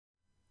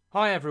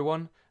Hi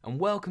everyone,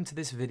 and welcome to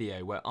this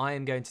video where I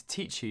am going to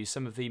teach you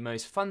some of the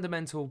most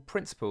fundamental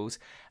principles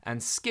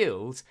and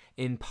skills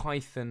in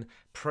Python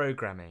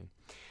programming.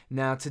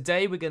 Now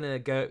today we're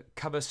going to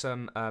cover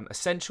some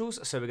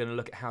essentials, so we're going to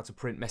look at how to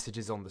print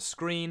messages on the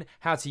screen,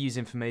 how to use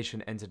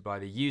information entered by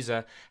the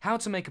user, how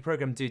to make a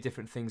program do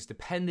different things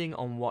depending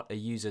on what a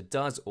user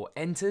does or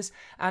enters,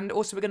 and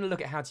also we're going to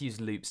look at how to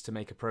use loops to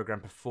make a program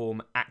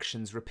perform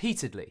actions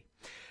repeatedly.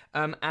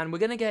 And we're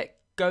going to get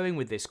going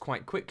with this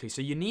quite quickly.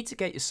 So you need to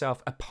get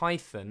yourself a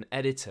Python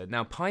editor.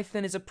 Now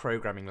Python is a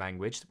programming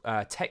language,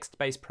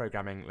 text-based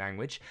programming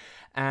language,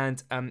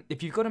 and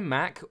if you've got a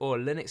Mac or a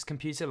Linux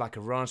computer like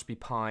a Raspberry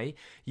Pi,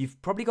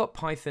 you've probably got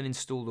Python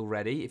installed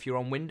already. If you're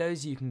on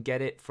Windows, you can get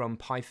it from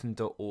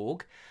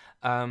python.org.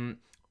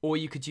 Or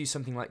you could use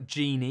something like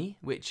Genie,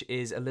 which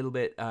is a little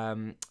bit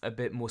a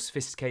bit more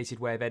sophisticated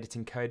way of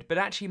editing code. But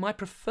actually my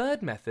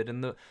preferred method,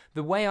 and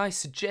the way I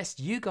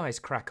suggest you guys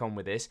crack on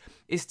with this,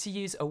 is to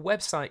use a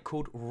website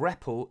called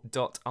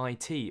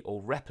repl.it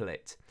or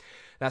Repl.it.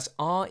 That's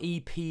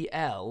REPL.it.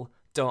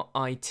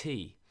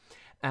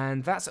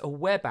 And that's a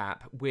web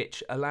app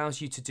which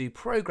allows you to do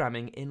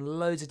programming in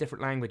loads of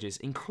different languages,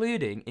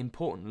 including,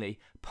 importantly,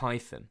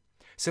 Python.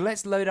 So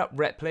let's load up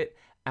Repl.it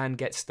and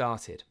get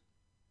started.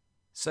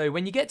 So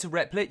when you get to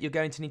Repl.it, you're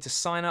going to need to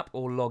sign up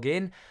or log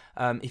in.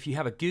 If you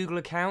have a Google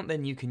account,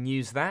 then you can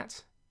use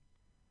that.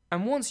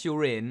 And once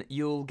you're in,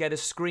 you'll get a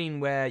screen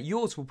where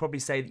yours will probably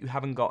say that you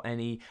haven't got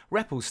any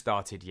REPLs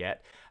started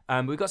yet.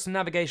 We've got some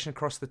navigation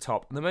across the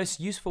top. The most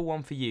useful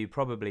one for you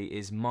probably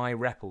is My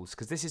REPLs,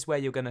 because this is where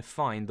you're going to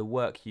find the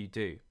work you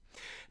do.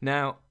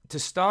 Now, to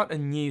start a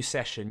new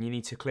session, you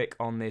need to click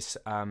on this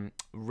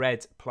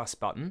red plus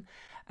button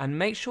and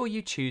make sure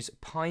you choose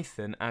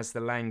Python as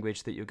the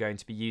language that you're going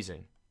to be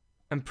using.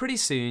 And pretty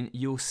soon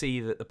you'll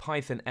see that the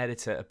Python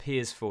editor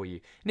appears for you.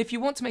 And if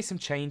you want to make some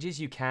changes,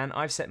 you can.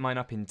 I've set mine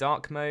up in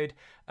dark mode,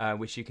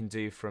 which you can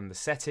do from the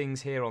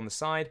settings here on the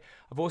side.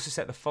 I've also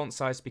set the font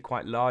size to be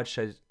quite large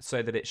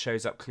so that it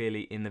shows up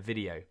clearly in the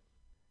video.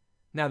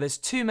 Now there's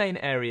two main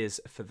areas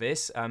for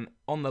this.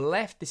 On the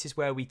left, this is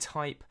where we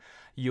type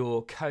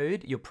your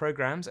code, your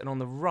programs, and on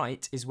the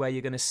right is where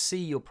you're going to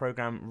see your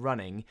program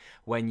running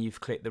when you've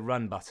clicked the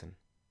run button.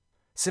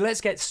 So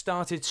let's get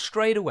started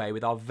straight away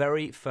with our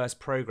very first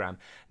program.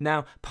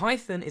 Now,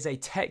 Python is a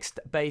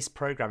text-based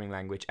programming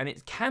language, and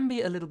it can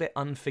be a little bit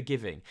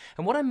unforgiving.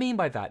 And what I mean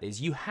by that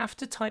is you have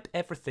to type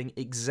everything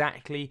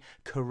exactly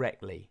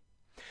correctly.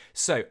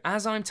 So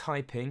as I'm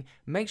typing,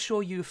 make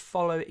sure you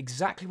follow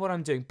exactly what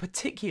I'm doing,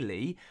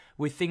 particularly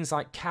with things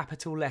like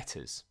capital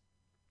letters.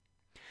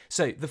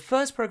 So the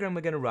first program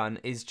we're going to run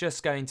is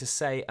just going to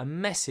say a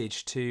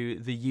message to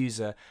the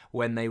user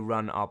when they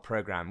run our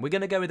program. We're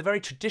going to go with a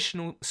very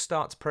traditional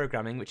start to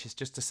programming, which is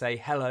just to say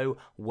hello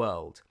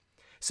world.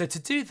 So to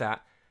do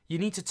that, you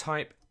need to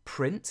type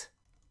print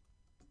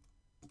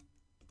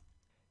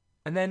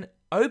and then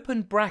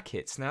open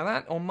brackets. Now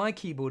that on my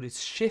keyboard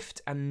is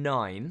Shift and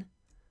 9.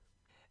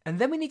 And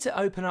then we need to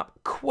open up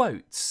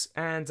quotes,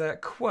 and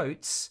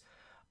quotes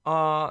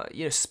are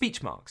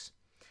speech marks.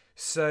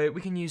 So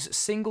we can use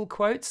single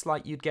quotes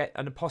like you'd get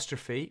an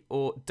apostrophe,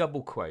 or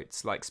double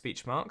quotes like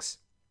speech marks.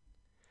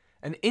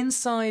 And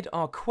inside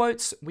our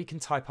quotes, we can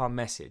type our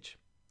message.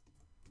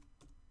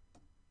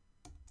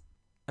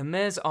 And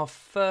there's our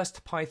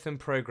first Python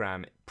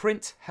program,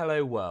 print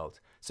hello world.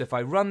 So if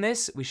I run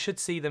this, we should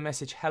see the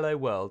message hello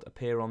world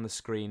appear on the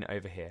screen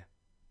over here.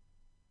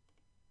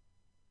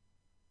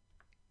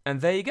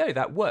 And there you go,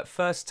 that worked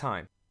first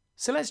time.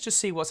 So let's just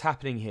see what's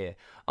happening here.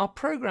 Our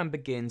program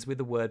begins with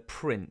the word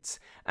print,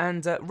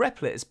 and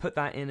Repl.it has put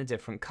that in a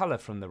different color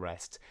from the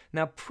rest.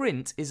 Now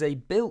print is a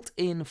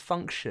built-in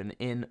function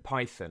in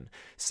Python,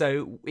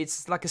 so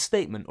it's like a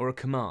statement or a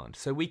command.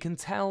 So we can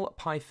tell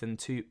Python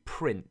to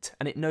print,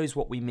 and it knows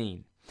what we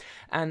mean.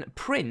 And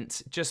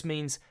print just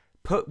means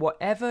put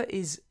whatever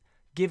is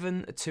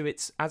given to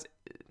its as.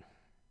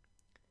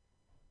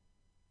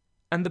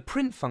 And the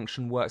print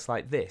function works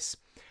like this.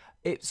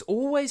 It's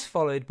always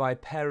followed by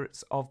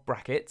pairs of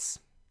brackets.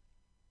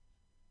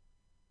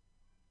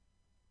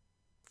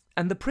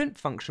 And the print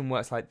function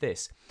works like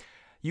this.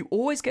 You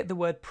always get the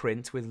word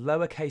print with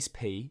lowercase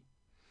p,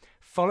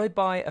 followed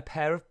by a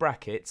pair of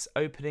brackets,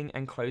 opening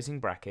and closing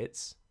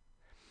brackets.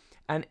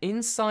 And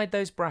inside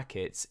those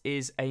brackets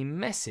is a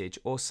message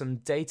or some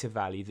data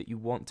value that you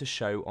want to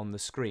show on the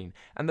screen.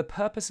 And the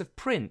purpose of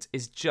print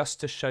is just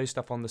to show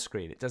stuff on the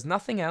screen. It does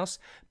nothing else,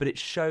 but it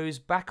shows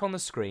back on the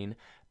screen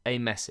a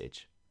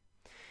message.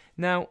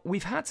 Now,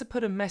 we've had to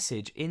put a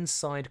message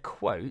inside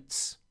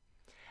quotes,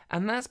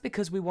 and that's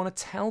because we want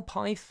to tell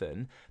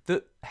Python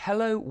that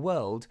hello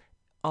world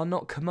are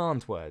not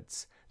command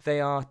words. They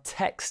are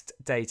text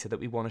data that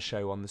we want to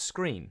show on the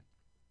screen.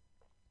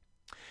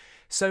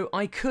 So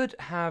I could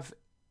have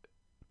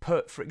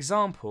put, for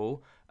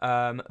example,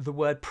 the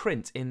word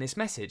print in this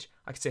message.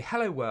 I could say,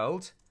 hello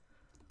world,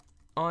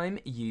 I'm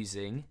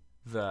using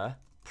the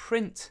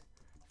print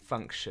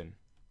function.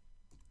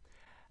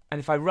 And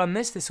if I run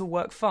this, this will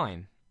work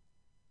fine.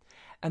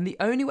 And the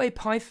only way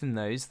Python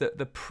knows that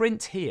the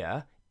print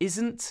here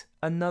isn't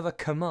another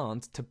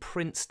command to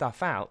print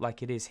stuff out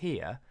like it is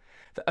here.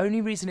 The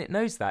only reason it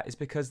knows that is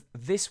because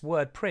this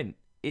word print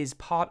is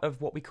part of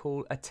what we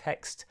call a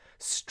text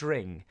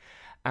string.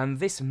 And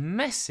this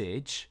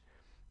message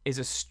is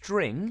a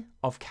string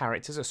of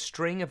characters, a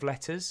string of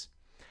letters,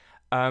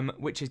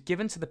 which is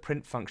given to the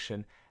print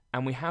function.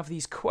 And we have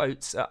these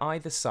quotes at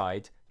either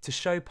side to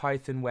show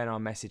Python when our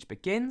message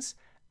begins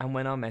and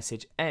when our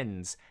message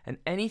ends. And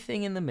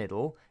anything in the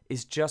middle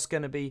is just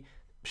going to be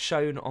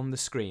shown on the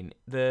screen.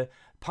 The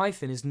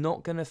Python is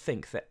not going to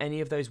think that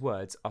any of those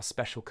words are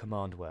special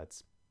command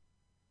words.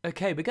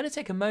 Okay, we're going to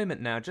take a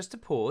moment now just to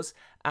pause,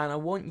 and I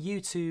want you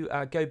to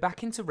go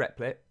back into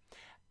Replit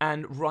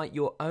and write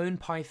your own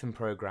Python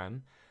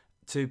program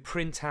to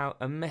print out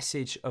a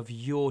message of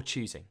your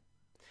choosing.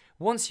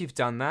 Once you've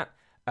done that,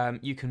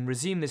 you can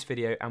resume this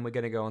video and we're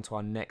going to go on to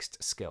our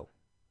next skill.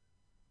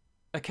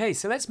 Okay,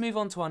 so let's move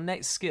on to our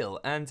next skill,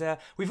 and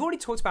we've already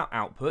talked about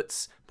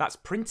outputs. That's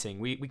printing.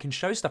 We can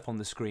show stuff on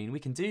the screen, we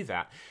can do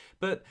that,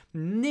 but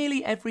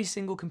nearly every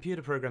single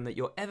computer program that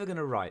you're ever going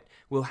to write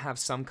will have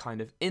some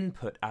kind of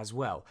input as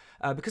well,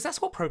 because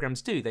that's what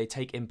programs do. They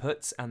take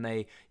inputs and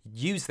they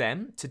use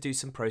them to do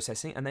some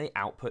processing and they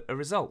output a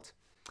result.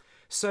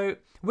 So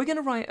we're going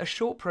to write a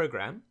short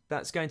program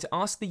that's going to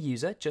ask the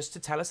user just to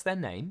tell us their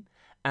name,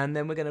 and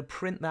then we're going to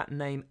print that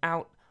name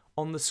out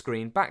on the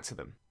screen back to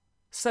them.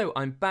 So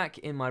I'm back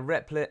in my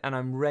Replit and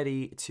I'm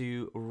ready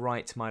to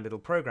write my little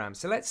program.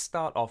 So let's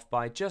start off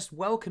by just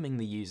welcoming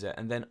the user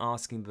and then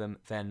asking them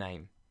their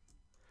name.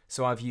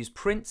 So I've used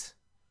print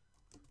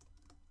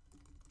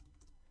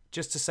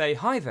just to say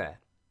hi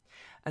there.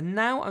 And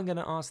now I'm going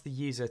to ask the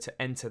user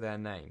to enter their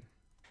name.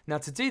 Now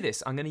to do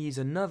this, I'm going to use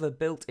another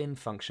built-in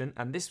function,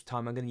 and this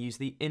time I'm going to use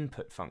the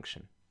input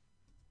function.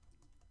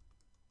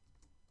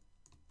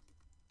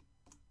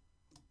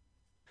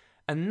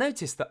 And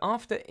notice that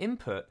after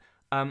input,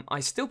 I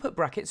still put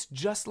brackets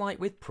just like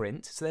with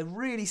print, so they're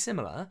really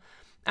similar,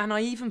 and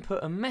I even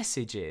put a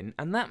message in,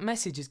 and that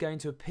message is going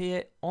to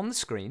appear on the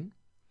screen,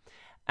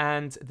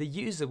 and the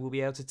user will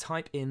be able to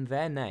type in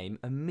their name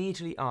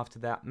immediately after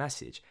that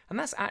message. And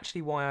that's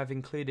actually why I've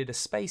included a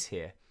space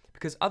here,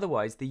 because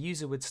otherwise the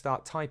user would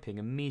start typing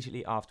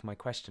immediately after my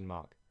question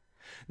mark.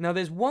 Now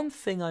there's one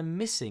thing I'm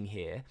missing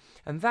here,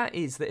 and that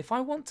is that if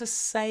I want to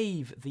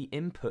save the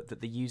input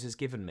that the user's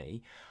given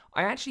me,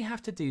 I actually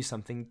have to do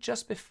something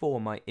just before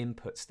my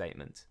input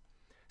statement.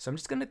 So I'm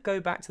just going to go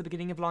back to the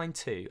beginning of line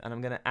 2 and I'm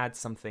going to add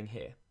something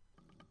here.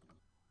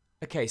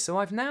 Okay, so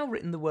I've now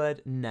written the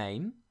word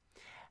name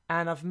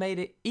and I've made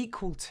it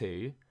equal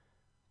to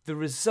the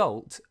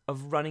result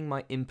of running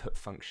my input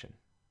function.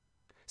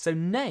 So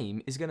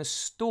name is going to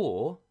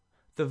store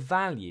the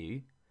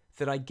value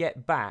that I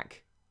get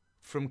back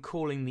from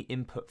calling the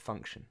input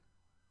function.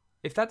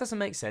 If that doesn't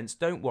make sense,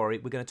 don't worry,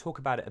 we're going to talk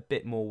about it a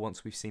bit more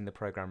once we've seen the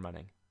program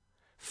running.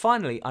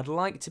 Finally, I'd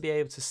like to be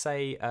able to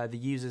say the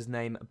user's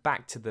name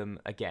back to them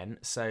again,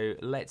 so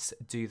let's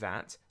do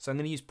that. So I'm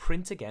going to use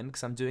print again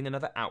because I'm doing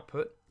another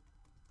output.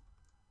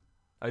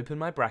 Open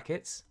my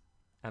brackets,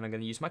 and I'm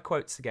going to use my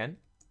quotes again.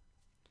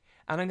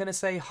 And I'm going to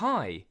say,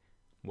 hi,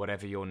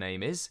 whatever your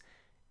name is,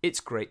 it's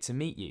great to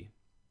meet you.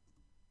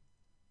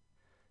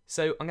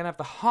 So I'm going to have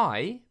the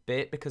hi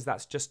bit because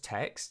that's just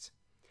text,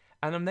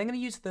 and I'm then going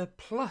to use the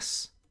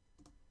plus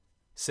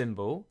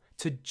symbol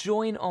to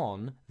join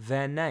on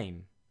their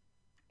name.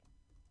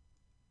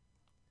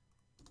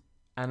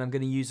 And I'm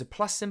going to use a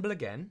plus symbol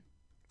again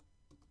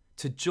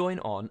to join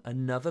on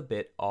another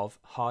bit of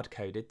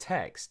hard-coded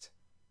text.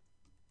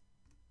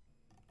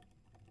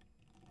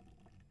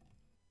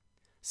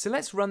 So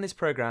let's run this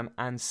program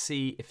and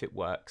see if it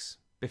works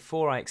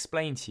before I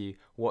explain to you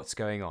what's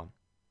going on.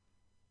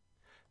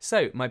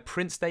 So my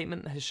print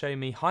statement has shown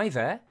me hi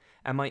there,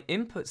 and my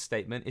input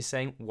statement is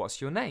saying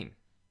what's your name?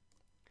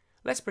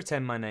 Let's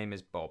pretend my name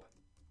is Bob.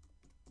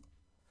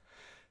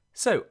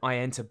 So I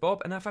enter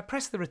Bob, and if I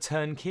press the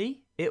return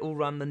key, it will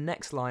run the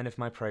next line of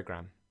my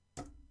program.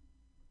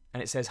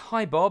 And it says,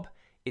 hi Bob,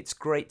 it's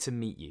great to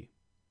meet you.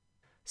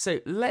 So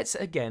let's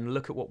again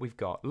look at what we've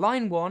got.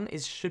 Line 1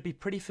 should be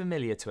pretty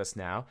familiar to us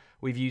now.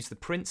 We've used the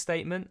print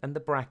statement and the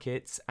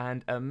brackets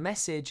and a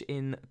message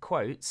in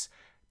quotes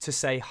to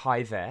say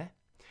hi there.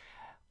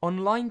 On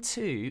line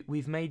 2,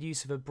 we've made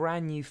use of a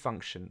brand new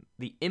function,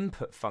 the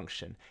input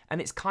function,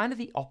 and it's kind of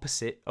the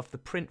opposite of the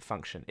print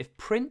function. If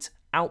print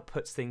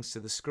outputs things to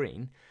the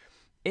screen,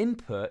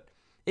 input,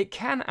 it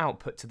can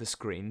output to the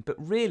screen, but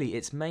really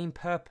its main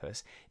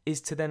purpose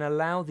is to then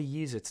allow the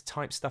user to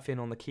type stuff in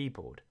on the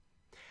keyboard.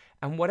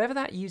 And whatever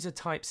that user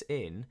types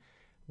in,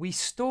 we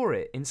store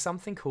it in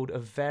something called a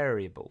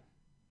variable.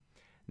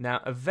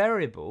 Now, a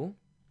variable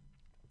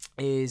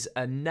is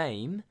a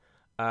name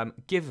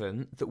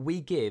given that we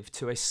give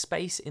to a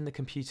space in the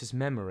computer's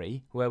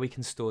memory where we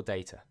can store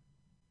data.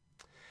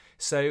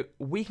 So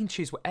we can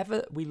choose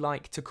whatever we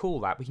like to call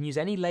that. We can use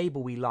any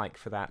label we like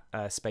for that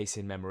space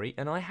in memory,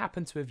 and I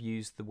happen to have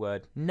used the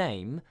word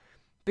name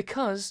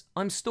because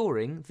I'm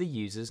storing the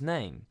user's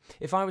name.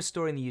 If I was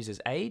storing the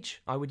user's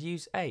age, I would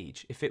use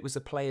age. If it was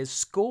a player's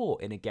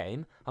score in a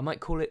game, I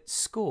might call it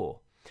score.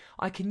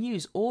 I can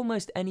use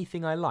almost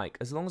anything I like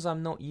as long as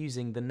I'm not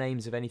using the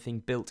names of anything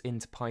built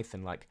into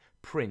Python like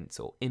print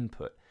or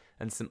input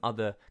and some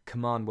other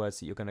command words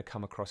that you're going to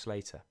come across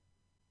later.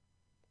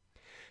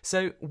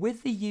 So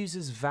with the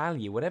user's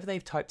value, whatever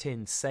they've typed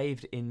in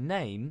saved in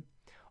name,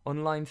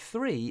 on line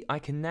 3 I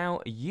can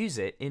now use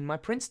it in my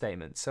print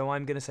statement. So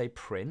I'm going to say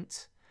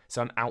print,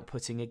 so I'm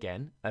outputting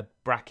again,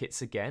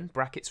 brackets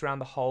around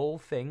the whole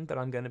thing that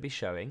I'm going to be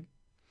showing.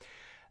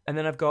 And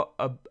then I've got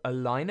a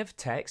line of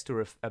text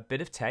or a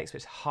bit of text,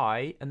 which is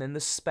hi, and then the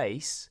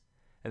space,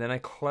 and then I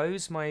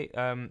close my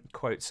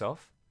quotes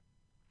off.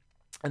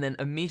 And then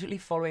immediately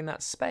following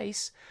that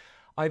space,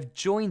 I've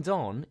joined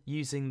on,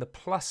 using the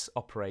plus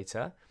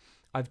operator,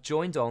 I've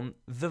joined on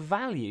the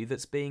value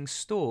that's being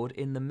stored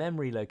in the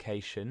memory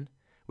location,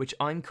 which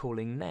I'm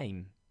calling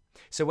name.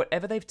 So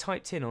whatever they've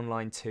typed in on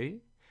line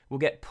 2 will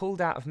get pulled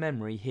out of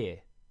memory here.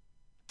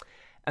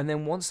 And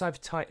then once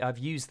I've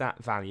used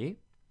that value,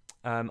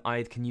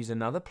 I can use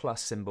another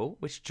plus symbol,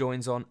 which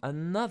joins on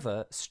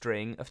another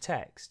string of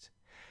text.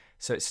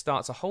 So it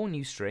starts a whole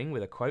new string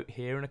with a quote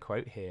here and a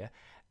quote here,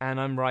 and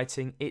I'm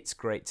writing, "It's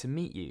great to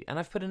meet you." And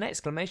I've put an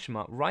exclamation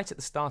mark right at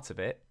the start of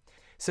it,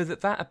 so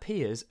that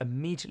appears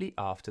immediately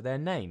after their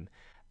name.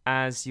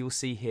 As you'll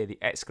see here, the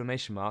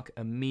exclamation mark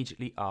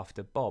immediately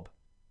after Bob.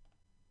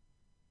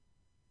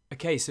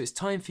 Okay, so it's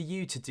time for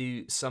you to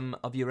do some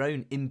of your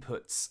own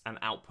inputs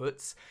and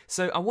outputs.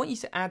 So I want you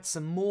to add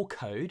some more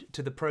code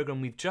to the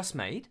program we've just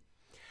made.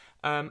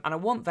 And I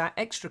want that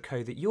extra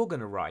code that you're going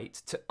to write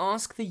to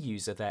ask the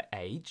user their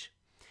age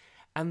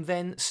and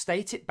then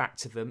state it back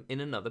to them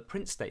in another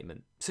print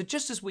statement. So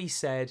just as we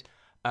said,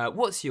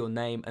 what's your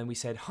name? And we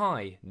said,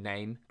 hi,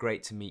 name,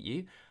 great to meet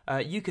you.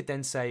 You could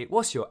then say,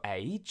 what's your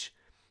age?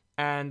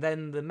 And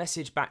then the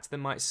message back to them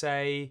might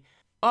say,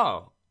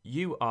 oh,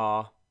 you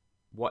are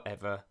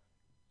whatever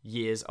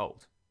years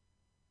old.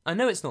 I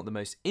know it's not the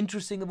most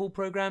interesting of all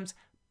programs,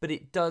 but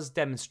it does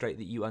demonstrate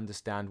that you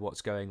understand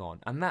what's going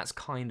on, and that's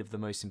kind of the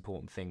most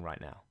important thing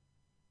right now.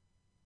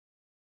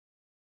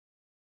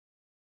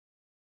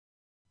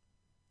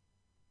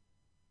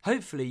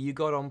 Hopefully you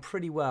got on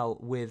pretty well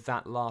with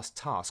that last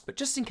task, but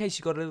just in case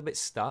you got a little bit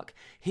stuck,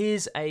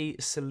 here's a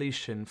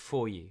solution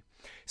for you.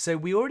 So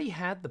we already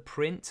had the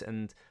print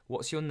and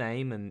what's your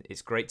name and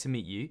it's great to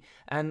meet you,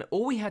 and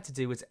all we had to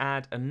do was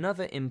add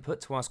another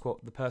input to ask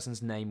what the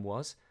person's name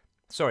was,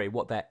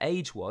 what their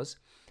age was,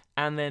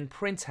 and then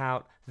print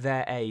out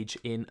their age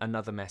in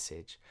another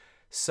message.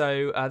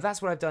 So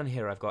that's what I've done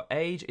here. I've got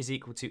age is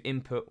equal to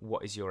input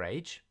what is your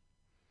age,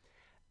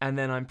 and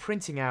then I'm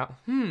printing out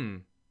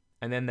and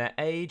then their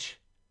age,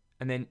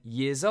 and then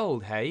years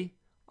old. Hey,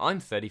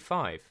 I'm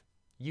 35.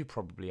 You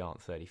probably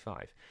aren't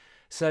 35.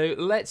 So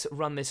let's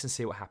run this and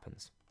see what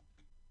happens.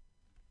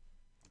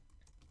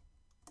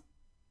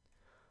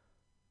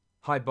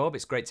 Hi Bob,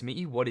 it's great to meet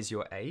you. What is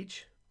your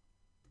age?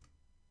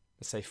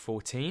 Let's say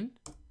 14.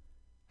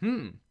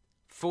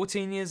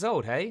 14 years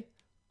old, hey?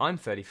 I'm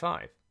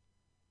 35.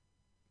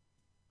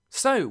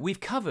 So we've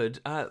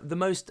covered the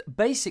most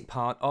basic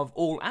part of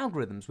all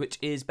algorithms, which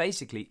is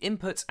basically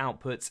inputs,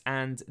 outputs,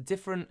 and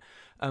different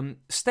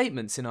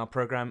statements in our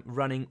program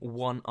running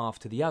one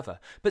after the other.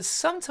 But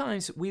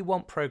sometimes we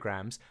want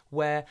programs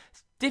where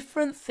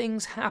different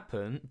things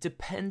happen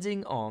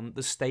depending on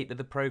the state of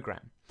the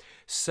program.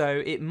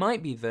 So it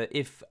might be that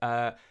if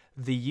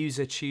the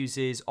user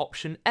chooses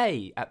option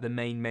A at the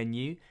main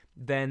menu,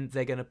 then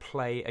they're going to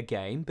play a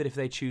game. But if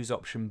they choose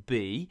option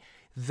B,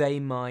 they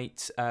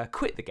might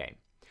quit the game.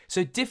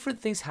 So different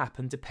things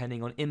happen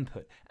depending on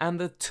input. And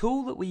the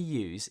tool that we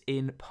use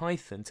in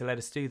Python to let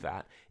us do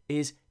that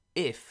is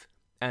if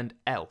and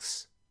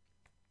else.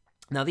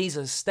 Now these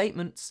are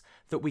statements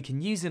that we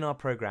can use in our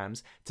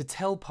programs to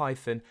tell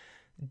Python,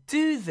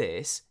 do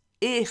this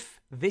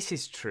if this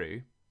is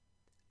true,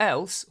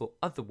 else or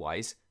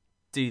otherwise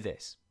do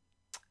this.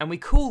 And we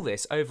call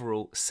this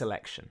overall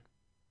selection.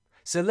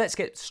 So let's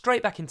get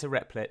straight back into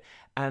Replit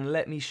and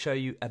let me show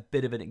you a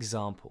bit of an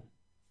example.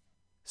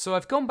 So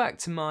I've gone back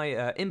to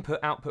my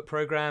input-output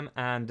program,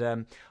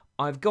 and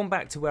I've gone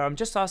back to where I'm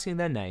just asking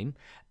their name,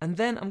 and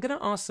then I'm going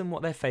to ask them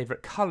what their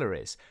favourite colour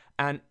is.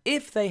 And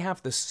if they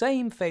have the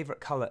same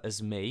favourite colour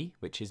as me,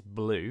 which is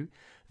blue,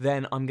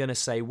 then I'm going to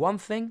say one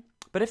thing,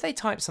 but if they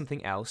type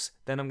something else,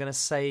 then I'm going to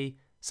say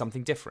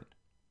something different.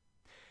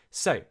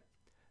 So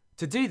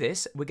to do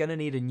this, we're going to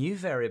need a new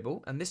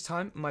variable, and this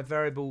time my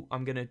variable,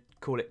 I'm going to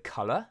call it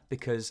colour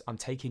because I'm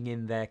taking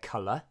in their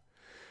colour.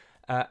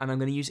 And I'm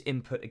going to use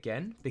input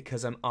again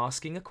because I'm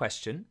asking a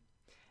question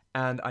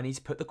and I need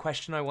to put the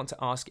question I want to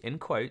ask in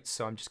quotes.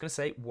 So I'm just going to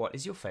say, what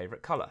is your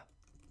favourite colour?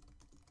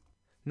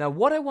 Now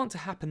what I want to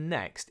happen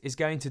next is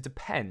going to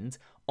depend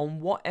on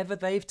whatever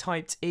they've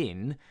typed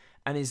in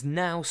and is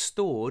now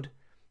stored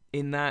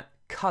in that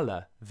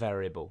colour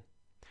variable.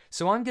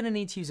 So I'm going to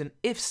need to use an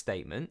if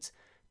statement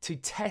to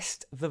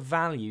test the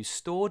value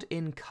stored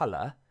in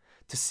colour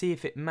to see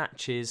if it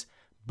matches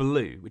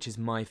blue, which is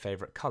my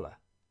favourite colour.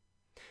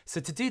 So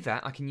to do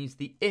that, I can use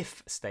the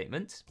if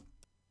statement,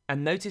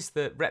 and notice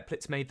that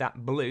Replit's made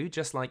that blue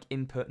just like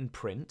input and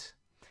print.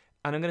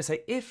 And I'm going to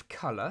say if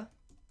color.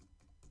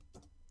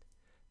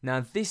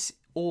 Now this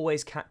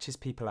always catches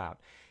people out.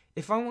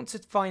 If I want to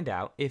find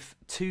out if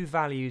two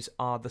values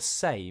are the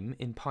same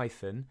in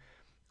Python,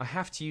 I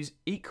have to use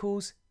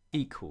equals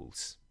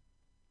equals.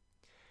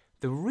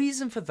 The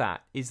reason for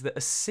that is that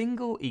a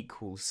single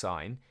equals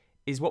sign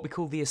is what we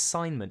call the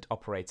assignment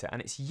operator,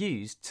 and it's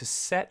used to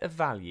set a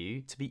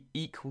value to be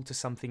equal to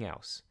something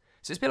else.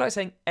 So it's a bit like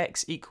saying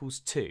x equals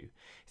 2.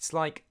 It's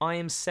like I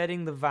am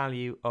setting the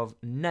value of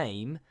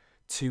name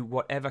to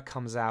whatever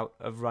comes out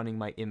of running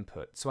my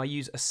input. So I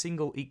use a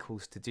single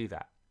equals to do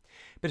that.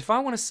 But if I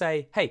want to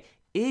say, hey,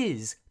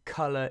 is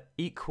color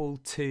equal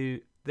to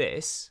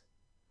this,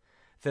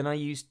 then I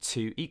use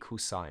two equal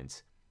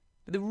signs.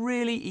 But the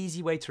really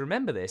easy way to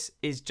remember this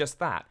is just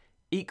that,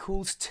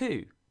 equals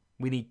to.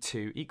 We need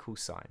two equal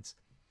signs.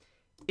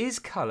 Is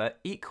color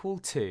equal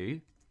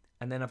to,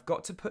 and then I've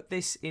got to put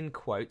this in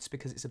quotes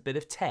because it's a bit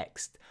of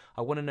text.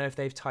 I want to know if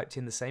they've typed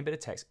in the same bit of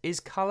text. Is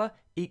color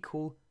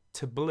equal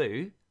to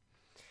blue?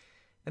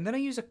 And then I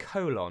use a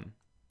colon,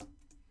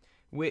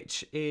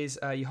 which is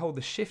you hold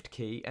the shift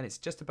key and it's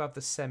just above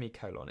the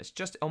semicolon. It's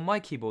just on my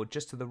keyboard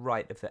just to the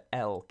right of the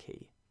L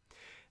key.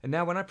 And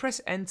now when I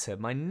press enter,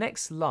 my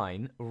next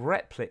line,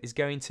 Replit, is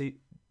going to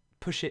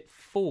push it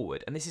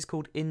forward, and this is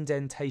called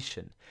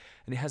indentation.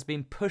 And it has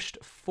been pushed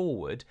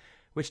forward,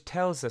 which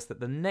tells us that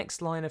the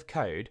next line of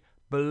code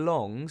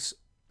belongs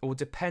or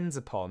depends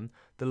upon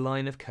the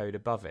line of code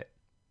above it.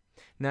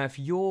 Now, if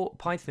your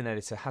Python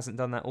editor hasn't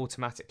done that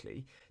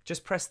automatically,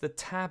 just press the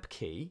tab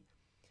key,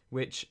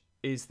 which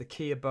is the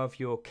key above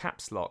your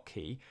caps lock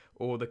key,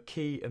 or the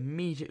key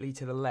immediately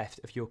to the left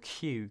of your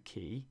Q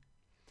key.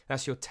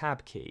 That's your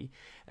tab key,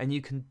 and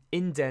you can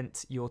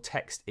indent your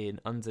text in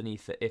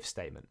underneath the if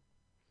statement.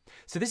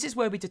 So this is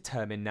where we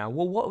determine now,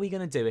 well, what are we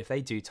going to do if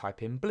they do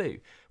type in blue?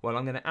 Well,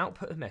 I'm going to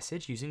output a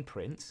message using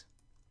print,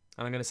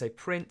 and I'm going to say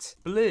print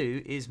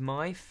blue is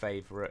my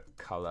favourite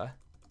colour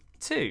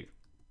too.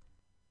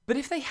 But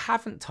if they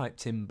haven't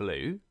typed in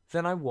blue,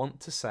 then I want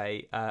to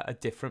say a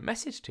different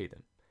message to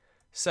them.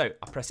 So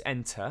I press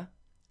enter,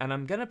 and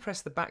I'm going to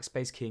press the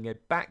backspace key and go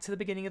back to the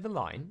beginning of the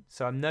line,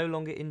 so I'm no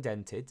longer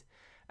indented,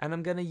 and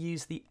I'm going to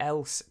use the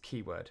else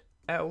keyword,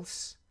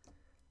 else,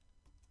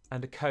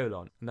 and a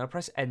colon. And I'll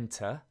press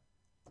enter,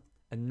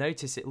 and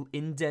notice it will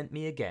indent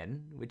me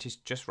again, which is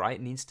just right,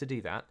 it needs to do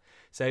that.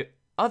 So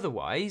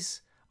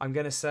otherwise, I'm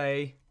going to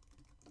say,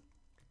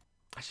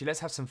 actually let's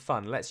have some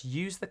fun. Let's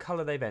use the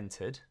colour they've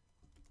entered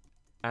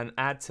and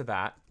add to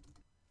that.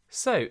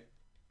 So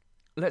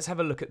let's have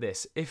a look at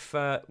this. If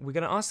we're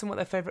going to ask them what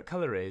their favourite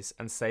colour is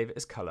and save it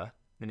as colour,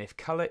 then if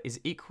colour is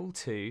equal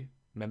to,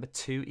 remember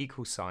two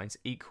equal signs,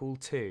 equal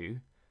to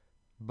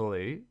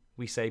blue,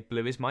 we say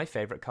blue is my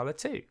favourite colour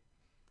too.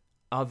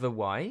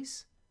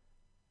 Otherwise,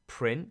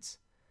 print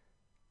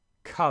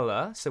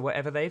colour, so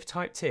whatever they've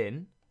typed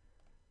in,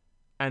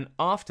 and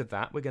after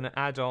that we're going to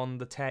add on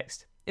the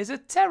text, is a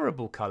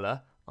terrible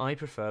colour, I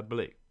prefer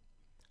blue.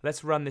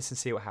 Let's run this and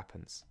see what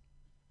happens.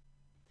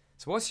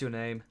 So what's your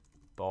name?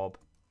 Bob.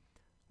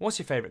 What's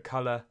your favourite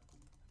colour?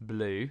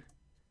 Blue.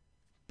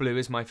 Blue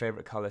is my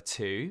favourite colour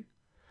too.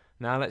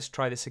 Now let's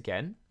try this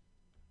again.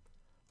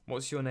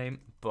 What's your name?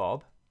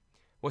 Bob.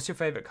 What's your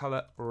favourite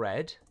colour?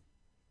 Red.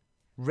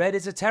 Red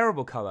is a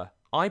terrible colour.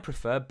 I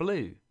prefer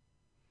blue.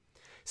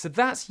 So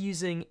that's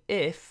using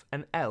if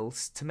and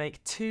else to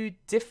make two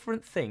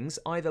different things,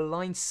 either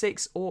line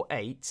 6 or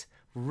 8,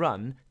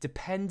 run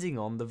depending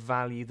on the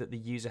value that the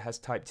user has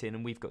typed in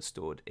and we've got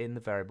stored in the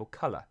variable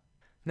colour.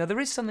 Now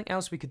there is something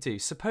else we could do.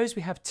 Suppose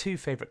we have two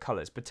favourite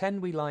colours.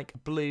 Pretend we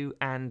like blue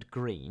and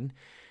green.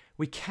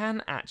 We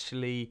can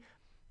actually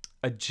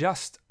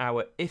adjust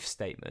our if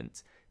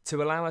statement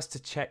to allow us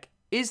to check,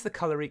 is the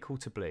colour equal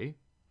to blue?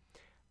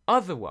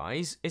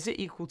 Otherwise, is it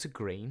equal to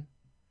green?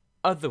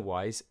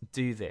 Otherwise,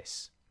 do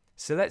this.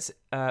 So let's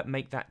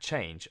make that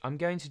change. I'm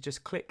going to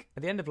just click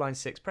at the end of line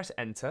 6, press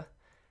enter,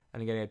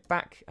 and I'm going to go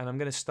back and I'm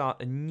going to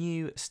start a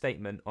new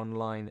statement on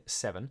line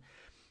 7,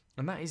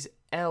 and that is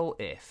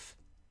elif.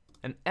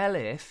 And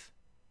elif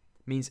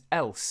means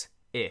else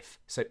if.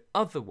 So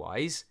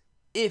otherwise,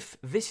 if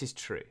this is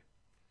true.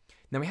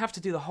 Now we have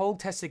to do the whole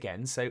test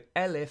again. So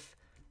elif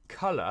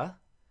color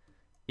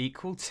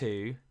equal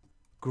to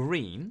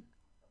green,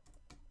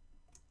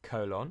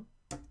 colon,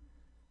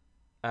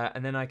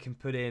 and then I can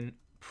put in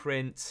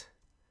print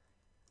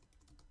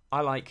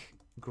I like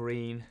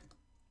green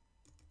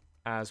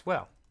as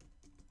well.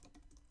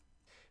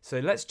 So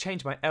let's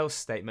change my else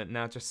statement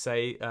now. Just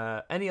say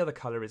any other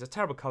color is a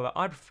terrible color.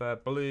 I prefer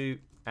blue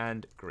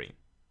and green.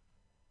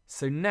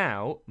 So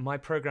now my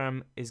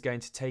program is going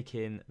to take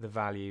in the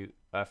value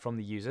from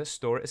the user,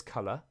 store it as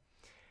color,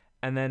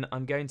 and then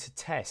I'm going to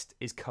test,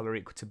 is color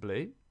equal to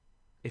blue?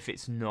 If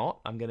it's not,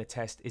 I'm going to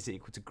test, is it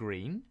equal to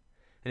green?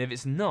 And if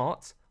it's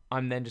not,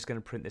 I'm then just going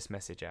to print this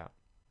message out.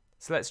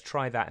 So let's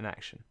try that in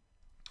action.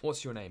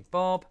 What's your name?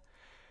 Bob.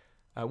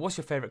 What's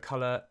your favorite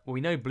color? Well,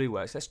 we know blue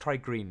works. Let's try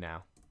green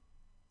now.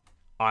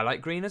 I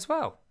like green as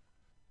well.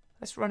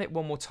 Let's run it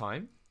one more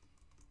time.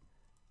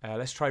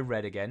 Let's try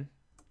red again.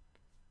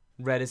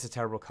 Red is a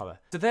terrible colour.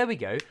 So there we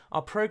go.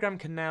 Our program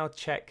can now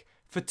check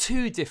for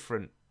 2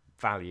 different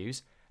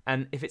values,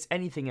 and if it's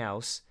anything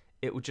else,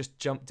 it will just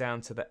jump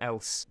down to the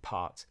else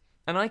part.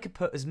 And I could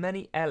put as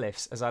many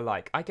elifs as I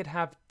like. I could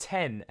have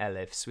 10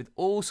 elifs with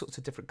all sorts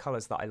of different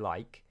colours that I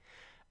like,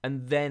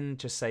 and then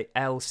just say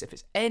else. If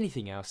it's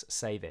anything else,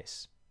 say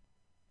this.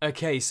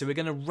 Okay, so we're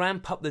going to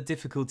ramp up the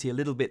difficulty a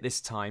little bit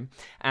this time,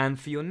 and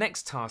for your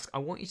next task, I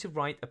want you to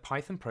write a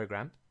Python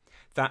program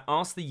that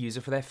asks the user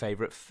for their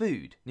favourite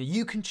food. Now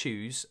you can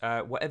choose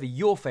whatever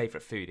your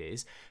favourite food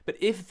is, but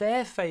if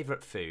their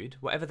favourite food,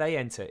 whatever they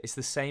enter, is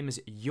the same as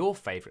your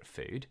favourite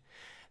food,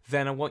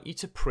 then I want you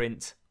to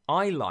print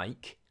I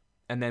like,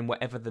 and then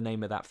whatever the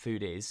name of that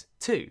food is,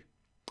 too.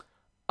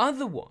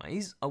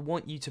 Otherwise, I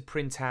want you to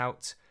print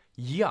out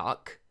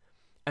yuck,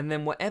 and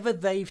then whatever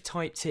they've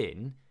typed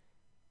in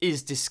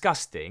is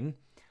disgusting,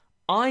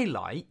 I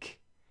like,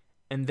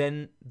 and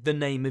then the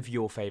name of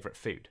your favourite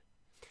food.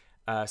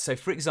 So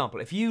for example,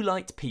 if you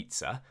liked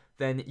pizza,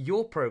 then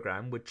your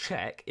program would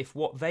check if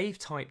what they've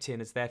typed in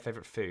as their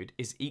favourite food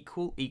is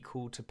equal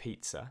to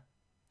pizza.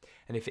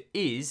 And if it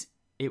is,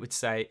 it would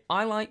say,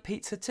 I like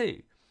pizza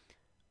too.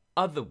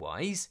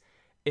 Otherwise,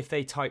 if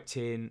they typed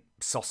in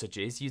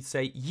sausages, you'd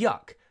say,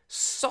 yuck,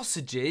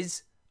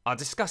 sausages are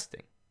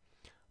disgusting.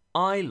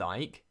 I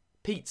like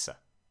pizza.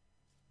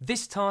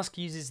 This task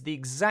uses the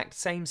exact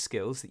same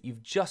skills that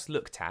you've just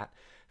looked at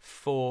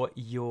for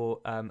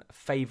your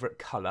favourite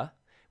colour.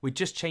 We're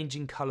just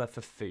changing colour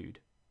for food.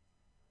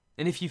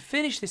 And if you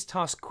finish this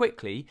task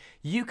quickly,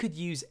 you could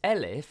use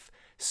elif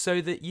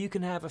so that you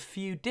can have a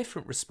few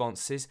different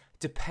responses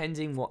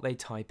depending what they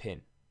type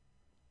in.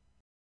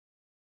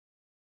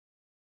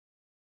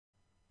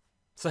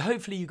 So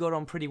hopefully you got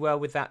on pretty well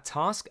with that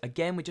task.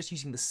 Again, we're just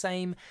using the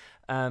same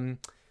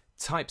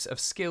types of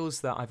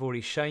skills that I've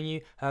already shown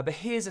you, but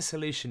here's a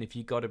solution if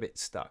you got a bit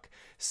stuck.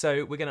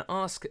 So we're going to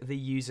ask the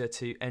user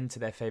to enter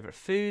their favourite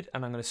food,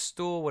 and I'm going to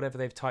store whatever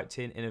they've typed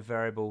in a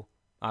variable.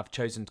 I've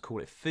chosen to call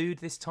it food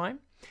this time,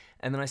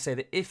 and then I say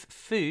that if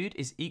food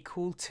is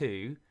equal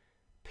to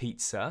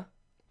pizza,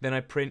 then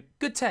I print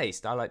good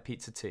taste, I like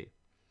pizza too.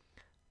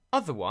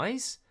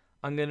 Otherwise,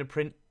 I'm going to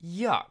print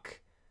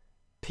yuck,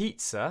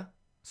 pizza,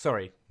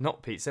 sorry,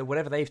 not pizza,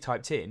 whatever they've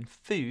typed in,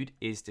 food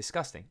is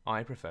disgusting,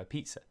 I prefer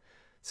pizza.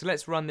 So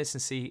let's run this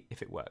and see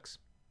if it works.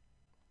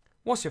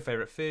 What's your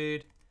favourite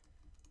food?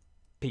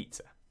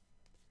 Pizza.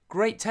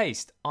 Great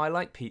taste. I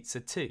like pizza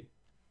too.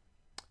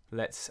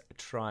 Let's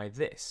try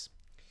this.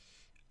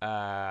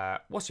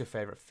 What's your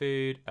favourite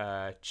food?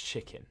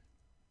 Chicken.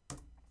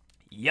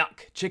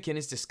 Yuck. Chicken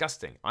is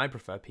disgusting. I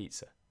prefer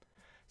pizza.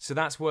 So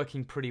that's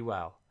working pretty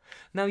well.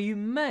 Now you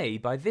may,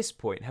 by this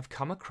point, have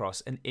come across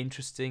an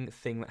interesting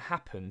thing that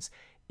happens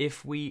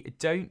if we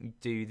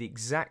don't do the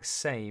exact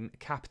same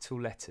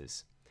capital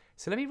letters.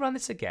 So let me run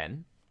this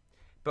again,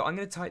 but I'm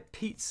going to type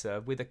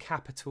pizza with a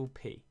capital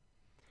P.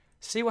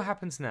 See what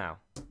happens now.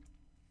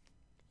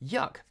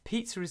 Yuck,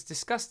 pizza is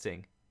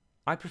disgusting.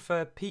 I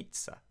prefer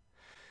pizza.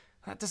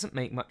 That doesn't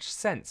make much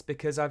sense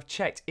because I've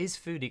checked is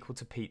food equal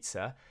to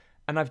pizza,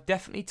 and I've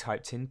definitely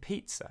typed in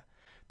pizza.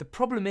 The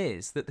problem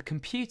is that the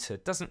computer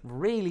doesn't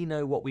really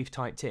know what we've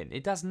typed in.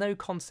 It has no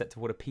concept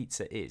of what a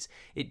pizza is.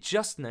 It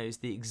just knows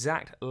the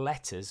exact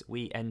letters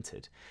we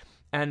entered.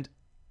 And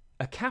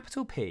a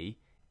capital P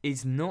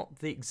is not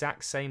the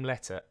exact same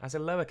letter as a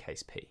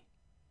lowercase p.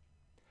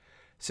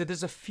 So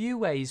there's a few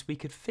ways we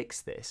could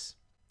fix this.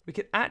 We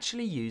could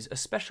actually use a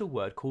special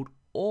word called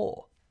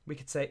or. We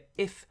could say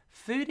if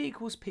food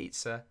equals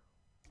pizza,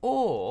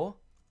 or,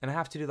 and I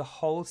have to do the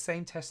whole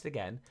same test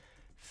again,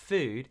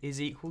 food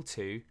is equal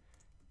to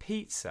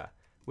pizza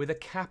with a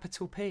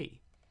capital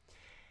P.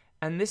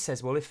 And this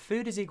says, well, if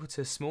food is equal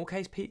to small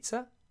case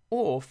pizza,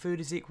 or food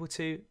is equal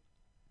to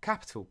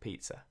capital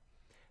pizza,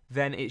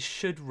 then it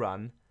should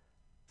run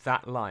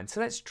that line.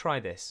 So let's try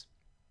this.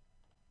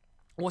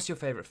 What's your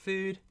favourite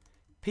food?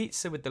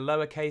 Pizza with the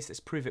lowercase. Let's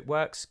prove it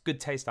works.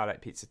 Good taste, I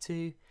like pizza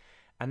too.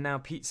 And now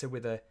pizza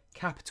with a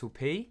capital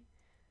P.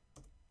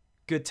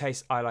 Good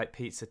taste, I like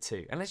pizza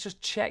too. And let's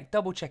just check,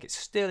 double check it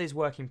still is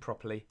working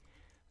properly.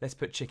 Let's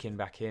put chicken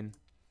back in.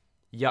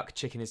 Yuck,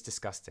 chicken is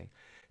disgusting.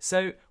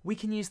 So we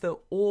can use the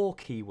or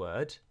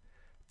keyword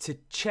to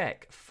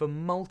check for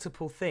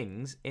multiple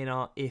things in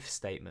our if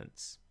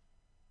statements.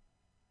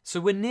 So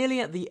we're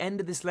nearly at the end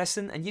of this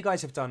lesson, and you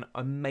guys have done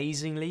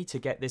amazingly to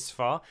get this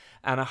far,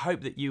 and I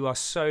hope that you are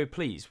so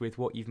pleased with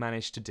what you've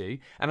managed to do.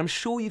 And I'm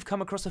sure you've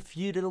come across a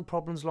few little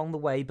problems along the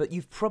way, but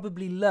you've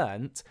probably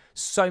learnt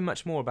so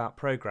much more about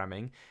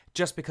programming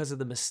just because of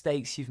the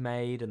mistakes you've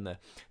made and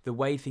the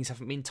way things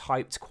haven't been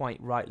typed quite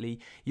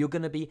rightly. You're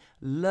going to be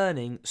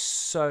learning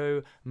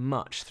so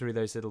much through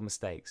those little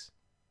mistakes.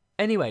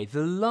 Anyway,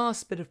 the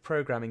last bit of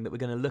programming that we're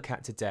going to look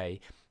at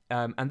today,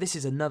 and this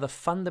is another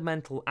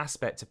fundamental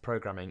aspect of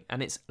programming,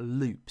 and it's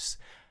loops.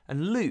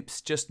 And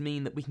loops just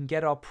mean that we can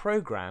get our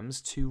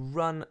programs to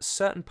run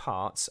certain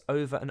parts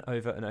over and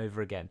over and over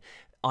again,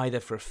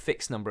 either for a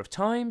fixed number of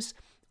times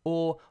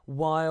or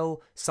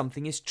while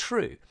something is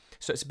true.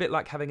 So it's a bit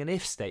like having an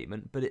if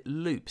statement, but it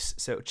loops.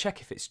 So it'll check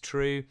if it's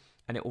true,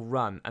 and it will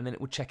run, and then it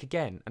will check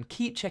again and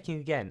keep checking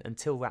again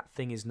until that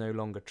thing is no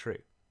longer true.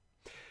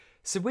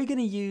 So we're going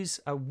to use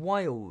a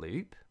while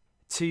loop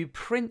to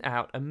print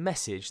out a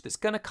message that's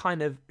going to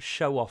kind of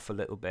show off a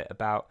little bit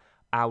about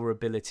our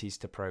abilities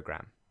to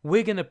program.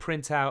 We're going to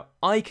print out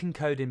I can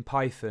code in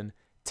Python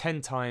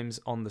 10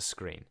 times on the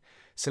screen.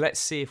 So let's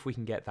see if we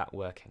can get that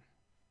working.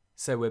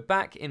 So we're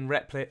back in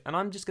Replit, and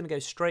I'm just going to go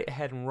straight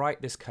ahead and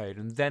write this code,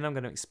 and then I'm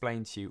going to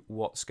explain to you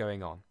what's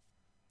going on.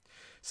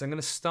 So I'm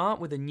going to start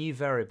with a new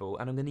variable,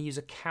 and I'm going to use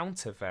a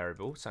counter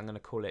variable. So I'm going to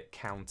call it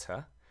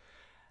counter,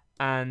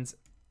 and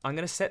I'm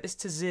going to set this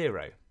to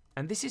 0.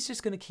 And this is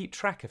just going to keep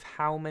track of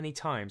how many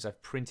times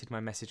I've printed my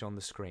message on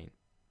the screen.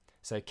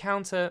 So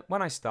counter,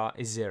 when I start,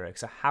 is 0,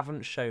 because I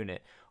haven't shown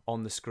it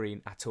on the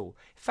screen at all.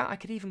 In fact, I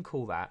could even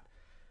call that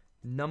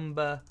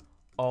number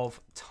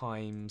of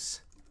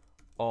times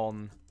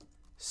on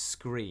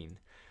screen.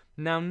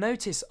 Now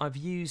notice I've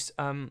used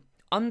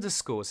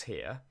underscores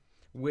here,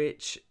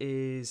 which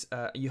is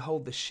you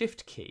hold the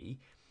shift key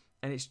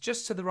and it's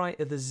just to the right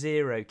of the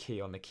 0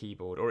 key on the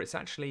keyboard, or it's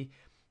actually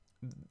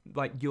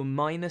like your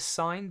minus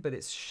sign, but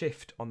it's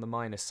shift on the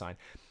minus sign.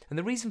 And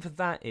the reason for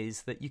that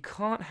is that you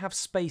can't have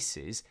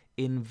spaces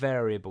in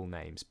variable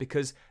names,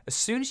 because as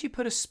soon as you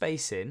put a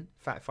space in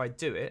fact,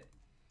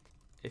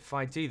 if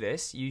I do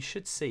this, you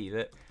should see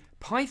that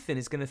Python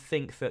is going to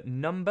think that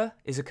number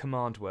is a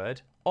command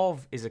word,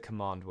 of is a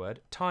command word,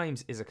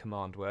 times is a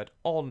command word,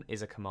 on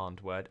is a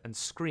command word, and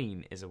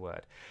screen is a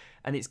word.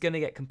 And it's going to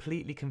get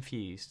completely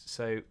confused.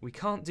 So we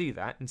can't do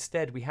that.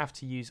 Instead, we have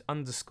to use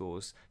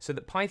underscores so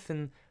that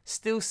Python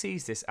still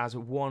sees this as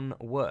one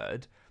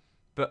word,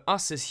 but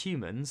us as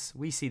humans,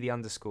 we see the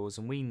underscores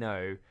and we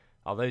know,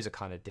 oh, those are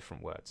kind of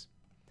different words.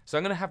 So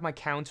I'm going to have my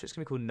counter, it's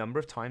going to be called number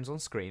of times on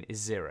screen, is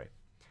 0.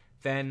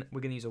 Then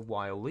we're going to use a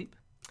while loop.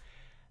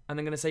 And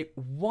I'm going to say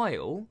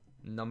while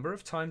number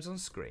of times on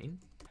screen,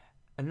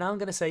 and now I'm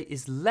going to say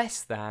is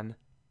less than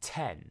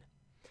 10.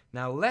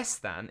 Now less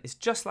than is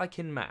just like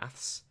in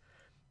maths,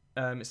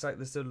 it's like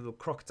this little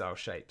crocodile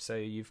shape, so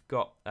you've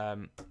got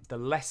the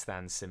less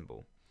than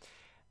symbol,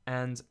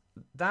 and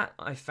that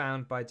I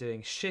found by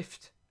doing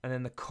shift and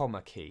then the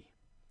comma key.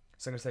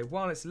 So I'm going to say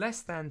while it's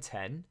less than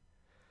 10,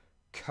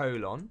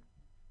 colon,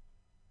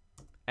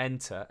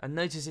 enter, and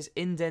notice it's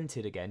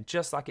indented again,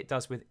 just like it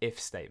does with if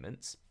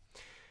statements.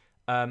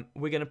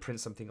 We're going to print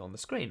something on the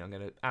screen. I'm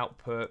going to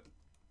output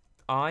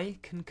I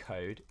can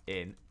code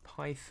in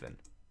Python.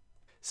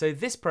 So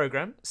this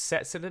program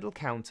sets a little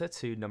counter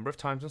to number of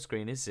times on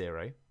screen is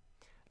 0,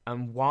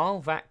 and while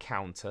that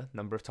counter,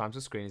 number of times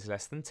on screen, is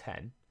less than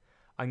 10,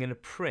 I'm going to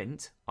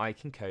print I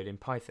can code in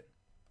Python.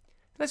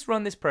 Let's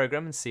run this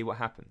program and see what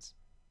happens.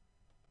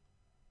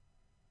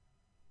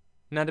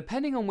 Now,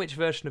 depending on which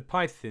version of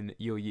Python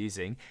you're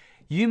using,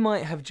 you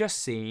might have just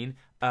seen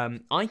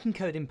I can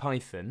code in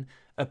Python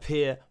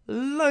appear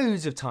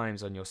loads of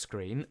times on your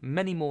screen,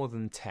 many more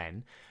than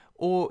 10,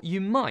 or you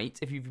might,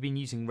 if you've been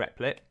using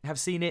Replit, have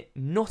seen it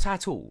not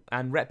at all,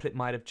 and Replit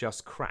might have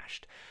just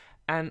crashed.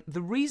 And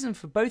the reason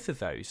for both of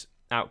those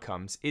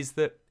outcomes is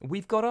that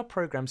we've got our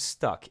program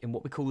stuck in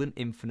what we call an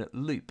infinite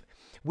loop.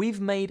 We've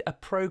made a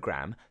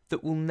program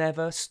that will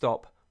never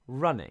stop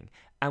running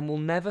and will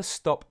never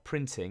stop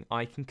printing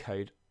I can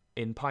code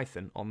in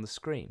Python on the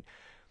screen.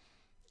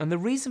 And the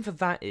reason for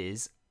that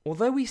is,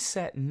 although we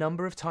set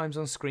number of times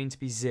on screen to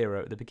be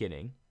 0 at the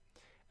beginning,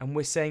 and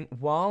we're saying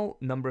while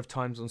number of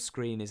times on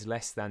screen is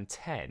less than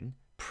 10,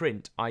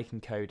 print I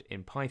can code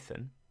in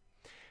Python,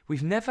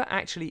 we've never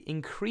actually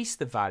increased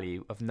the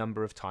value of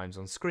number of times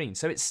on screen,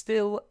 so it's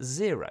still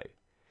 0.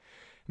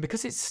 And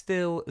because it's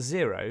still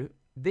 0,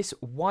 this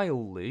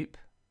while loop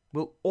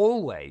will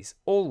always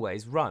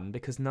run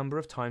because number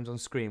of times on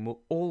screen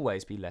will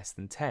always be less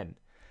than 10.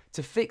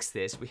 To fix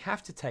this, we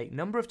have to take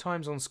number of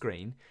times on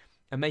screen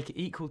and make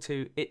it equal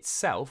to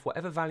itself,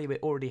 whatever value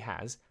it already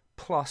has,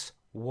 plus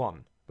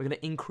 1. We're going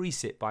to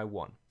increase it by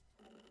 1.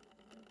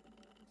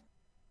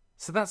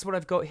 So that's what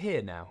I've got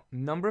here now.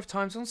 Number of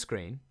times on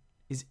screen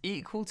is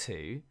equal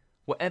to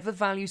whatever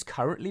value is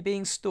currently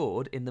being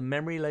stored in the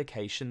memory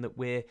location that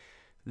we're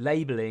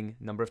labeling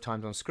number of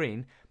times on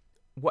screen,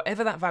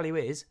 whatever that value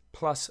is,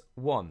 plus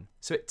 1.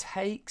 So it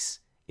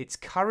takes its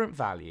current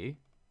value,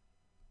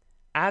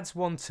 adds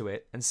 1 to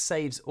it, and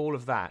saves all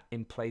of that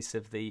in place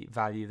of the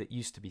value that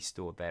used to be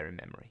stored there in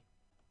memory.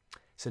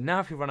 So now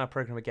if we run our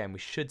program again, we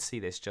should see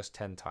this just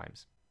 10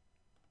 times.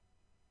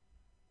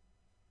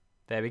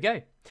 There we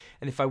go.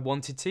 And if I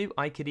wanted to,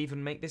 I could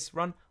even make this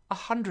run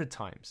 100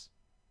 times.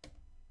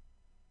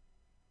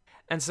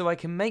 And so I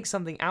can make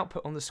something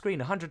output on the screen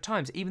 100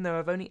 times, even though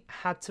I've only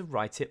had to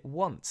write it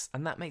once.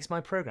 And that makes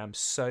my program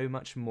so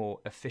much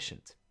more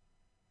efficient.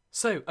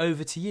 So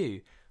over to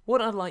you.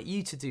 What I'd like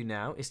you to do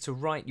now is to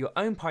write your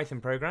own Python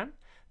program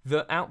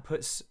that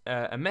outputs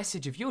a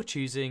message of your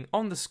choosing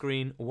on the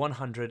screen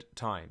 100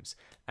 times.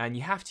 And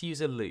you have to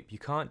use a loop. You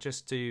can't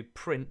just do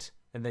print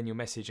and then your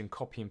message and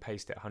copy and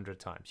paste it 100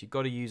 times. You've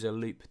got to use a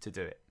loop to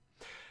do it.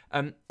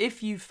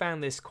 If you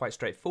found this quite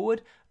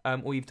straightforward,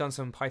 or you've done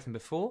some in Python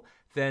before,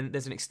 then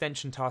there's an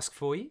extension task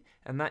for you,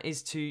 and that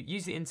is to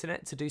use the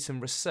internet to do some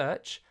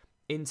research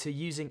into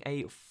using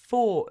a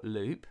for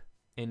loop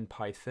in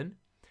Python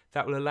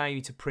that will allow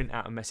you to print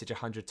out a message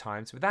 100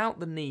 times without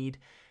the need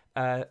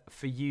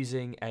for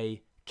using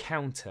a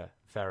counter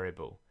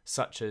variable,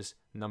 such as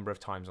number of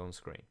times on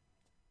screen.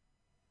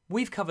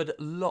 We've covered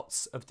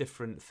lots of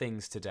different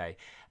things today,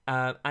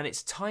 and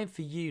it's time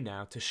for you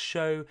now to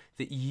show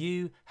that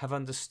you have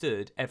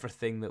understood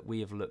everything that we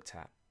have looked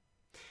at.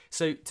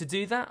 So to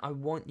do that, I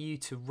want you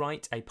to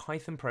write a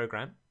Python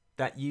program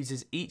that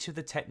uses each of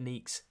the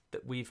techniques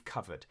that we've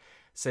covered.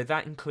 So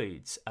that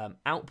includes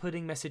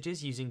outputting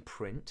messages using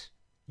print,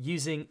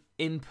 using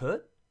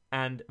input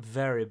and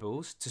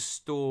variables to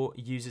store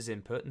user's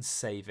input and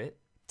save it,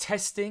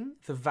 testing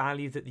the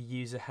value that the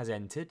user has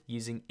entered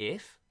using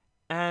if,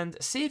 and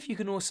see if you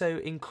can also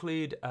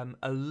include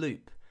a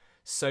loop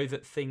so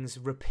that things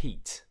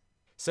repeat.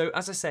 So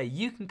as I say,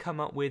 you can come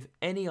up with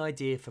any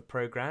idea for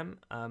program.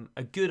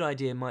 A good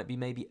idea might be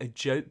maybe a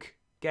joke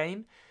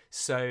game.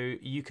 So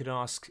you could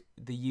ask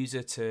the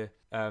user to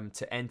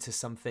enter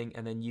something,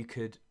 and then you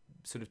could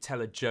sort of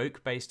tell a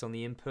joke based on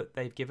the input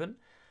they've given.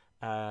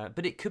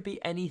 But it could be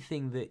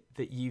anything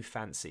that you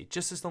fancy,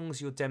 just as long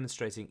as you're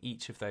demonstrating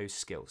each of those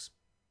skills.